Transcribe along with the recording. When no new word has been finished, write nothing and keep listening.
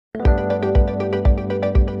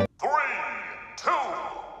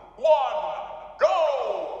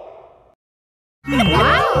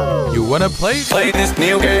You wanna play? Play this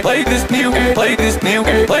new game. Play this new game. Play this new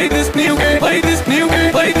game. Play this new game. Play this new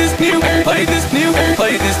game. Play this new game. Play this new game.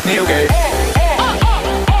 Play this new game.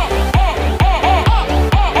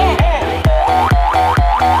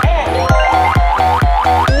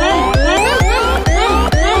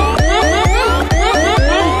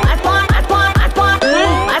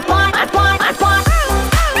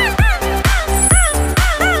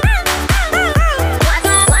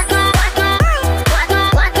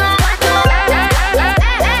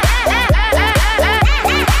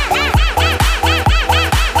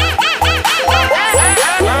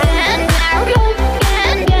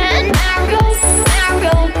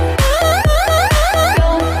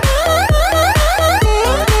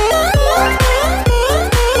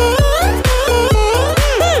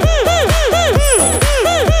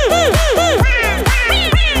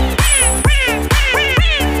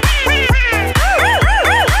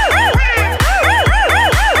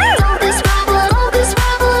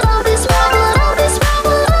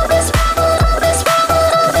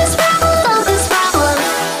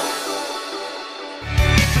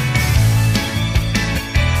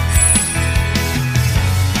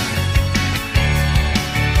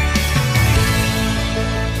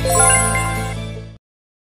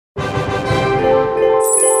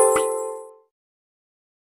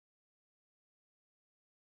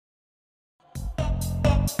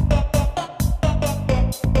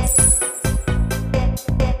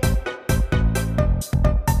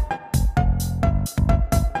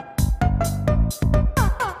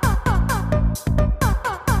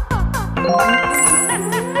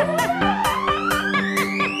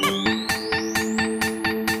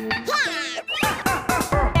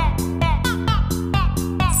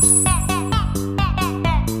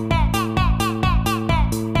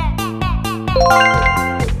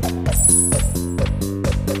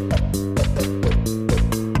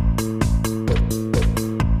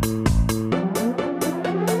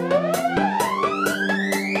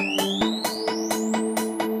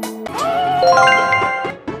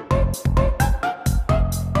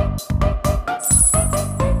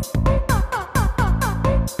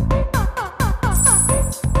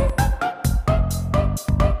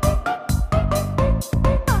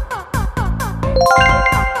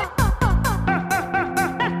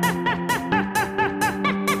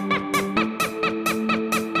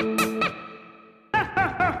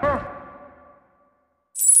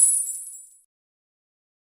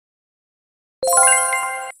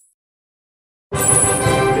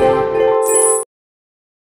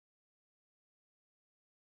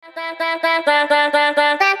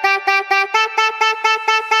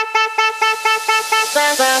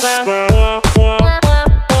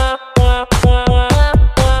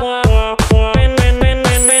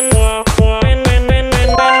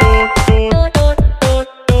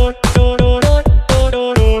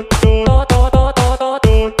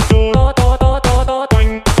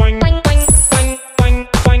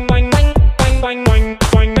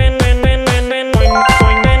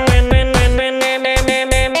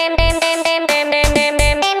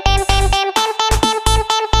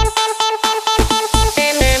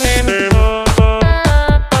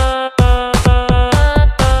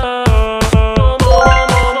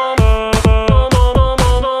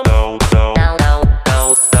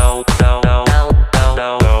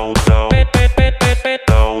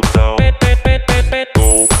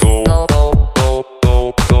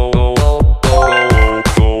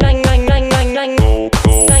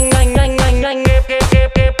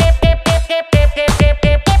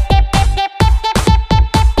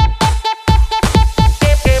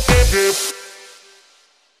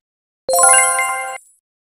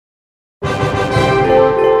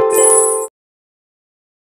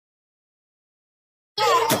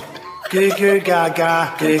 Goo goo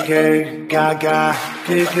gaga, goo goo gaga,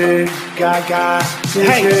 goo goo gaga, goo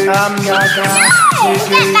goo gaga, goo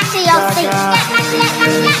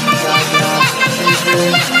goo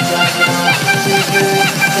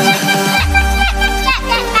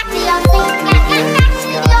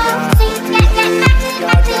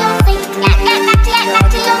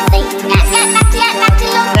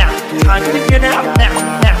Now, time to get out.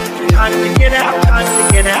 Now, time to get out. Time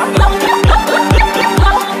to get out.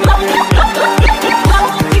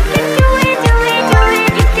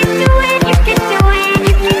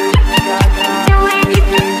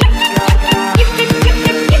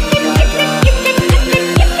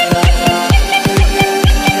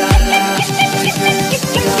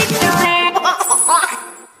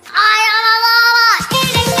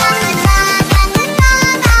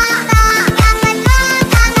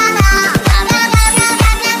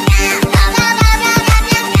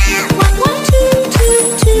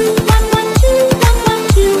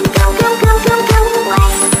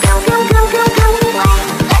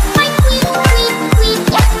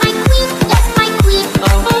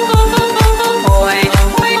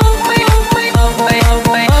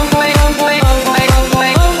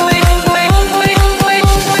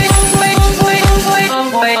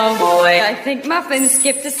 think Muffin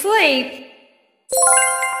skipped to sleep.